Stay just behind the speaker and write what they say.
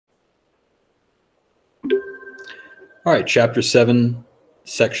All right, Chapter 7,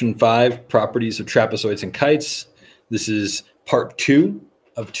 Section 5, Properties of Trapezoids and Kites. This is part 2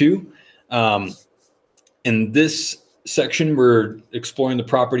 of 2. In this section, we're exploring the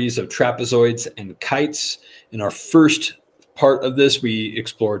properties of trapezoids and kites. In our first part of this, we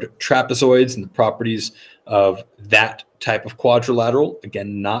explored trapezoids and the properties of that type of quadrilateral.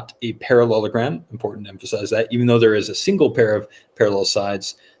 Again, not a parallelogram. Important to emphasize that. Even though there is a single pair of parallel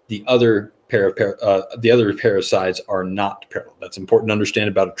sides, the other pair of sides are not parallel. That's important to understand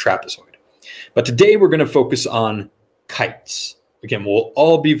about a trapezoid. But today we're going to focus on kites. Again, we'll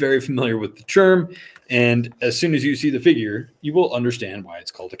all be very familiar with the term, and as soon as you see the figure, you will understand why it's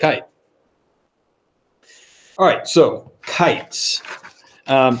called a kite. All right, so kites.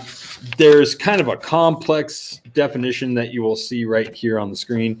 There's kind of a complex definition that you will see right here on the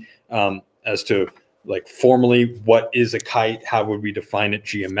screen as to like formally what is a kite, how would we define it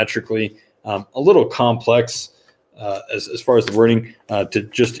geometrically. A little complex as far as the wording, to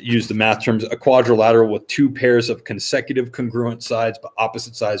just use the math terms. A quadrilateral with two pairs of consecutive congruent sides, but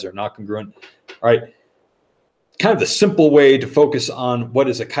opposite sides are not congruent. All right. Kind of the simple way to focus on what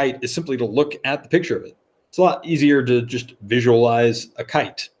is a kite is simply to look at the picture of it. It's a lot easier to just visualize a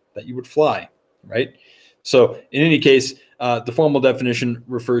kite that you would fly, right? So in any case, the formal definition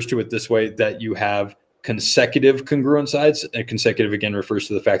refers to it this way, that you have consecutive congruent sides. And consecutive, again, refers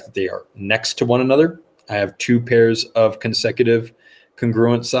to the fact that they are next to one another. I have two pairs of consecutive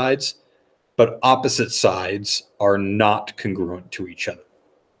congruent sides, but opposite sides are not congruent to each other.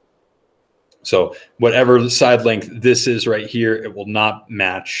 So whatever side length this is right here, it will not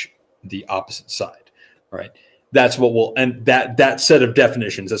match the opposite side. All right. That's what will, and that set of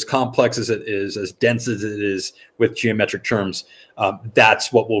definitions, as complex as it is, as dense as it is with geometric terms,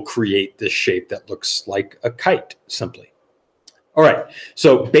 that's what will create this shape that looks like a kite, simply. All right,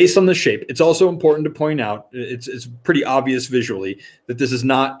 so based on the shape, it's also important to point out, it's pretty obvious visually that this is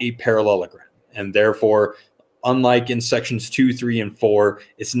not a parallelogram, and therefore, unlike in sections 2, 3, and 4,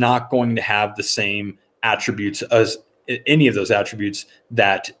 it's not going to have the same attributes as any of those attributes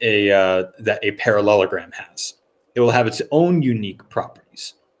that a parallelogram has. It will have its own unique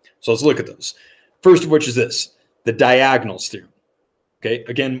properties. So let's look at those. First of which is this, the diagonals theorem. Okay,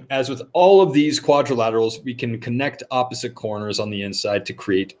 again, as with all of these quadrilaterals, we can connect opposite corners on the inside to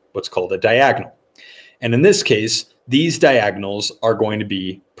create what's called a diagonal. And in this case, these diagonals are going to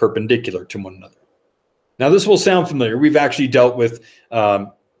be perpendicular to one another. Now, this will sound familiar. We've actually dealt with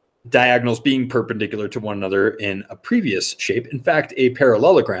diagonals being perpendicular to one another in a previous shape, in fact, a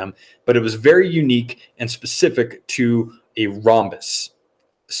parallelogram, but it was very unique and specific to a rhombus,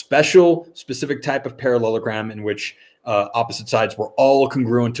 a specific type of parallelogram in which opposite sides were all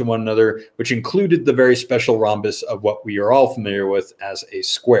congruent to one another, which included the very special rhombus of what we are all familiar with as a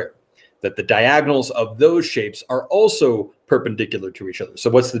square, that the diagonals of those shapes are also perpendicular to each other. So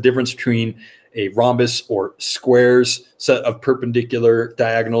what's the difference between a rhombus or squares set of perpendicular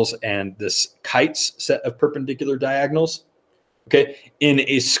diagonals and this kites set of perpendicular diagonals? Okay, in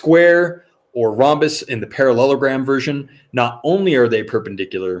a square or rhombus in the parallelogram version, not only are they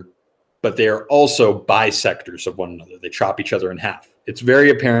perpendicular, but they are also bisectors of one another. They chop each other in half. It's very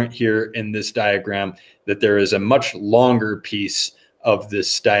apparent here in this diagram that there is a much longer piece of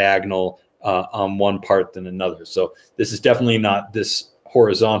this diagonal on one part than another. So this is definitely not, this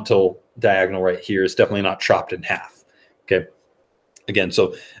horizontal diagonal right here is definitely not chopped in half. Okay. Again,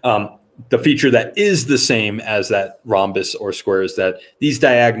 so the feature that is the same as that rhombus or square is that these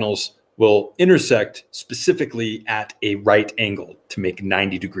diagonals will intersect specifically at a right angle to make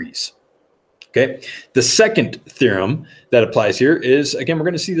 90 degrees. Okay. The second theorem that applies here is, again, we're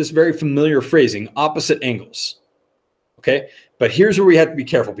going to see this very familiar phrasing, opposite angles. Okay. But here's where we have to be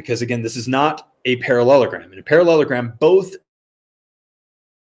careful because, again, this is not a parallelogram. In a parallelogram, both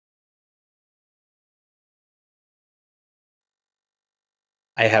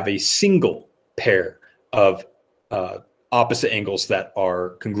I have a single pair of opposite angles that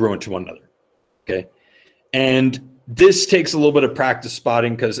are congruent to one another. Okay. And this takes a little bit of practice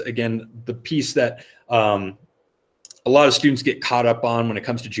spotting because, again, the piece that a lot of students get caught up on when it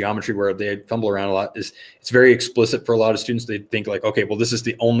comes to geometry, where they fumble around a lot, is it's very explicit for a lot of students. They think like, okay, well, this is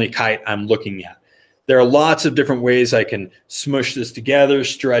the only kite I'm looking at. There are lots of different ways I can smush this together,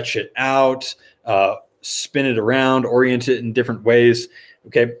 stretch it out, spin it around, orient it in different ways.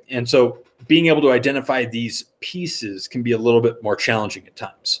 Okay. And so being able to identify these pieces can be a little bit more challenging at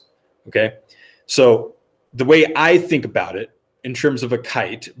times. Okay. So the way I think about it in terms of a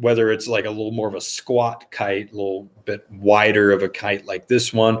kite, whether it's like a little more of a squat kite, a little bit wider of a kite like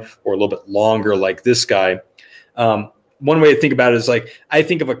this one, or a little bit longer like this guy, one way to think about it is like, I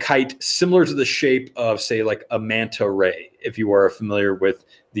think of a kite similar to the shape of, say, like a manta ray, if you are familiar with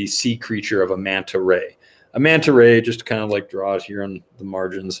the sea creature of a manta ray. A manta ray, just to kind of like draw it here on the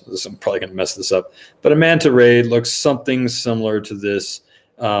margins, I'm probably going to mess this up, but a manta ray looks something similar to this.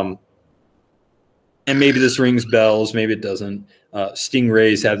 And maybe this rings bells, maybe it doesn't.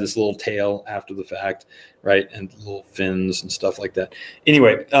 Stingrays have this little tail after the fact, right? And little fins and stuff like that.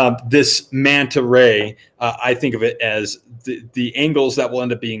 Anyway, this manta ray, I think of it as the angles that will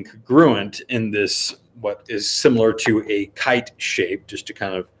end up being congruent in this, what is similar to a kite shape, just to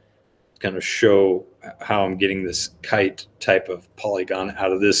kind of show how I'm getting this kite type of polygon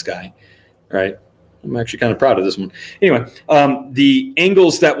out of this guy, right? I'm actually kind of proud of this one. Anyway, the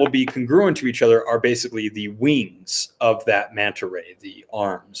angles that will be congruent to each other are basically the wings of that manta ray, the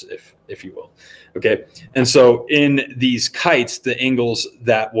arms, if you will. Okay, and so in these kites, the angles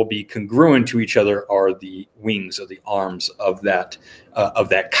that will be congruent to each other are the wings or the arms of that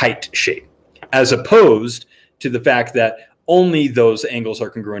kite shape, as opposed to the fact that only those angles are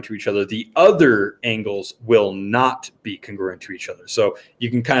congruent to each other. The other angles will not be congruent to each other. So you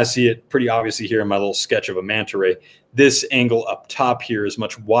can kind of see it pretty obviously here in my little sketch of a manta ray. This angle up top here is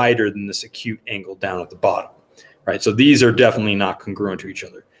much wider than this acute angle down at the bottom, right? So these are definitely not congruent to each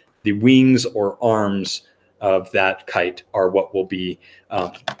other. The wings or arms of that kite are what will be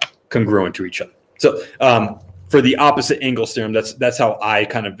congruent to each other. So for the opposite angles theorem, that's how I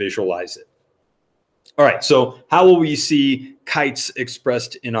kind of visualize it. All right, so how will we see kites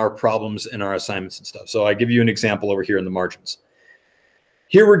expressed in our problems and our assignments and stuff? So I give you an example over here in the margins.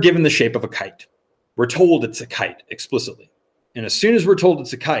 Here we're given the shape of a kite. We're told it's a kite explicitly. And as soon as we're told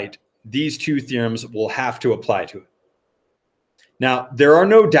it's a kite, these two theorems will have to apply to it. Now, there are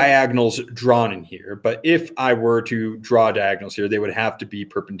no diagonals drawn in here, but if I were to draw diagonals here, they would have to be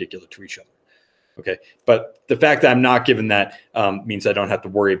perpendicular to each other. Okay, but the fact that I'm not given that means I don't have to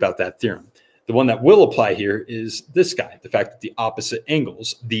worry about that theorem. The one that will apply here is this guy, the fact that the opposite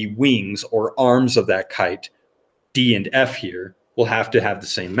angles, the wings or arms of that kite, D and F here, will have to have the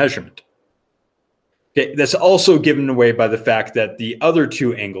same measurement. Okay, that's also given away by the fact that the other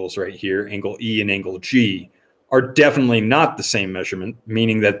two angles right here, angle E and angle G, are definitely not the same measurement,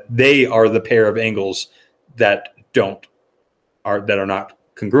 meaning that they are the pair of angles that are not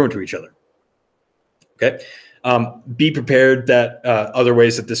congruent to each other. Okay. Be prepared that other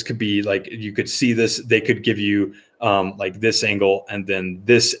ways that this could be, like, you could see this, they could give you like this angle and then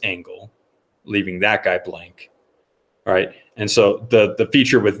this angle, leaving that guy blank. All right. And so the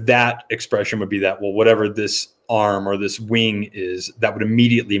feature with that expression would be that, well, whatever this arm or this wing is, that would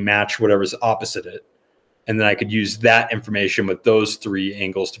immediately match whatever's opposite it. And then I could use that information with those three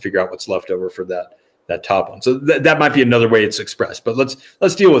angles to figure out what's left over for that top one. So that might be another way it's expressed, but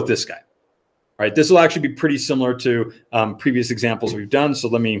let's deal with this guy. All right, this will actually be pretty similar to previous examples we've done. So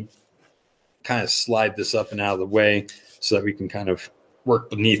let me kind of slide this up and out of the way so that we can kind of work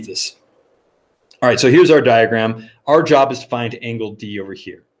beneath this. All right, so here's our diagram. Our job is to find angle D over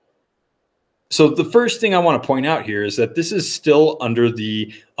here. So the first thing I want to point out here is that this is still under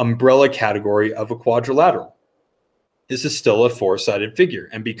the umbrella category of a quadrilateral. This is still a four-sided figure.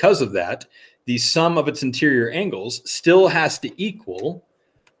 And because of that, the sum of its interior angles still has to equal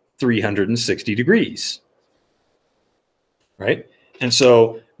 360 degrees, right? And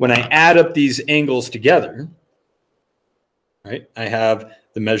so when I add up these angles together, right, I have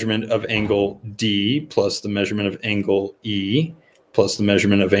the measurement of angle D plus the measurement of angle E plus the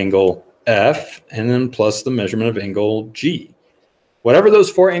measurement of angle F and then plus the measurement of angle G. Whatever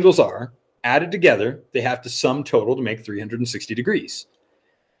those four angles are, added together, they have to sum total to make 360 degrees.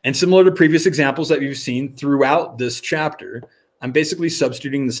 And similar to previous examples that you've seen throughout this chapter, I'm basically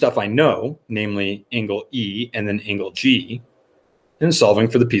substituting the stuff I know, namely angle E and then angle G, and solving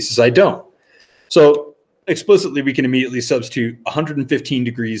for the pieces I don't. So explicitly, we can immediately substitute 115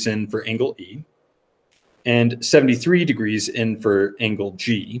 degrees in for angle E and 73 degrees in for angle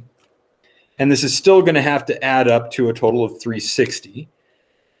G. And this is still going to have to add up to a total of 360.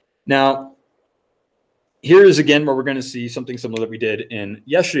 Now, here is again where we're going to see something similar that we did in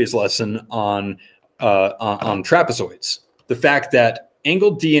yesterday's lesson on trapezoids. The fact that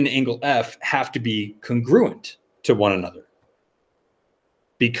angle D and angle F have to be congruent to one another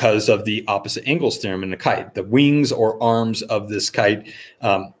because of the opposite angles theorem in the kite. The wings or arms of this kite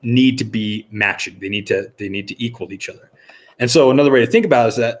need to be matching. They need to equal each other. And so another way to think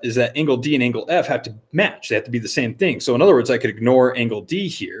about it is that angle D and angle F have to match. They have to be the same thing. So in other words, I could ignore angle D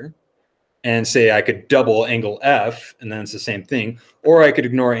here and say I could double angle F, and then it's the same thing. Or I could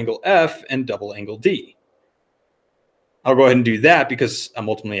ignore angle F and double angle D. I'll go ahead and do that because I'm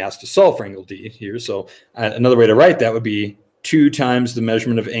ultimately asked to solve for angle D here. So another way to write that would be 2 times the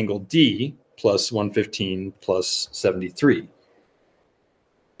measurement of angle D plus 115 plus 73.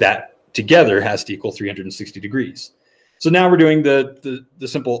 That together has to equal 360 degrees. So now we're doing the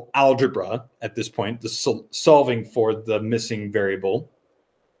simple algebra at this point, the solving for the missing variable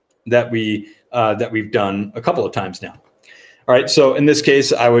that we've done a couple of times now. All right, so in this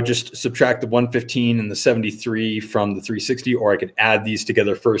case, I would just subtract the 115 and the 73 from the 360, or I could add these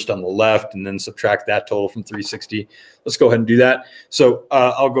together first on the left and then subtract that total from 360. Let's go ahead and do that. So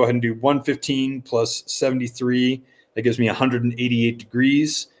I'll go ahead and do 115 plus 73. That gives me 188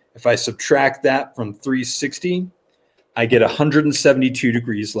 degrees. If I subtract that from 360, I get 172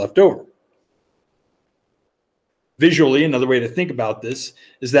 degrees left over. Visually, another way to think about this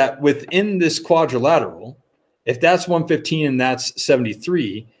is that within this quadrilateral, if that's 115 and that's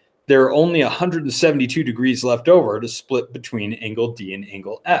 73, there are only 172 degrees left over to split between angle D and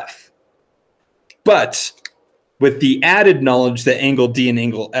angle F. But with the added knowledge that angle D and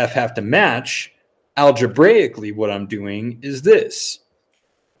angle F have to match, algebraically what I'm doing is this,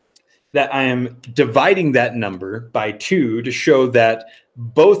 that I am dividing that number by 2 to show that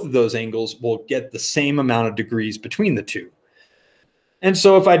both of those angles will get the same amount of degrees between the two. And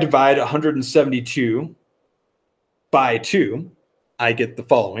so if I divide 172 by 2, I get the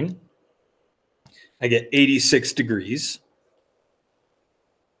following. I get 86 degrees,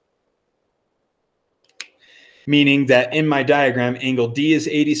 meaning that in my diagram, angle D is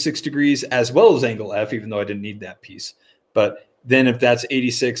 86 degrees as well as angle F, even though I didn't need that piece. But then if that's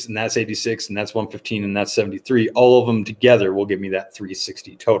 86 and that's 86 and that's 115 and that's 73, all of them together will give me that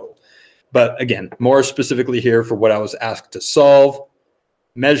 360 total. But again, more specifically here for what I was asked to solve,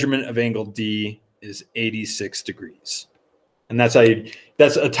 measurement of angle D is 86 degrees. And that's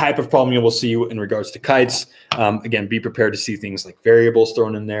a type of problem you will see in regards to kites. Again, be prepared to see things like variables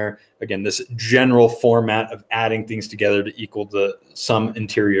thrown in there. Again, this general format of adding things together to equal the sum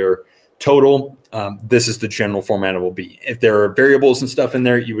interior total. This is the general format it will be. If there are variables and stuff in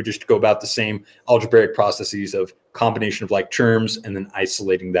there, you would just go about the same algebraic processes of combination of like terms and then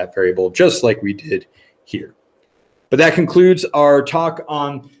isolating that variable, just like we did here. But that concludes our talk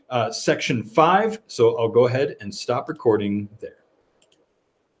on section 5. So I'll go ahead and stop recording there.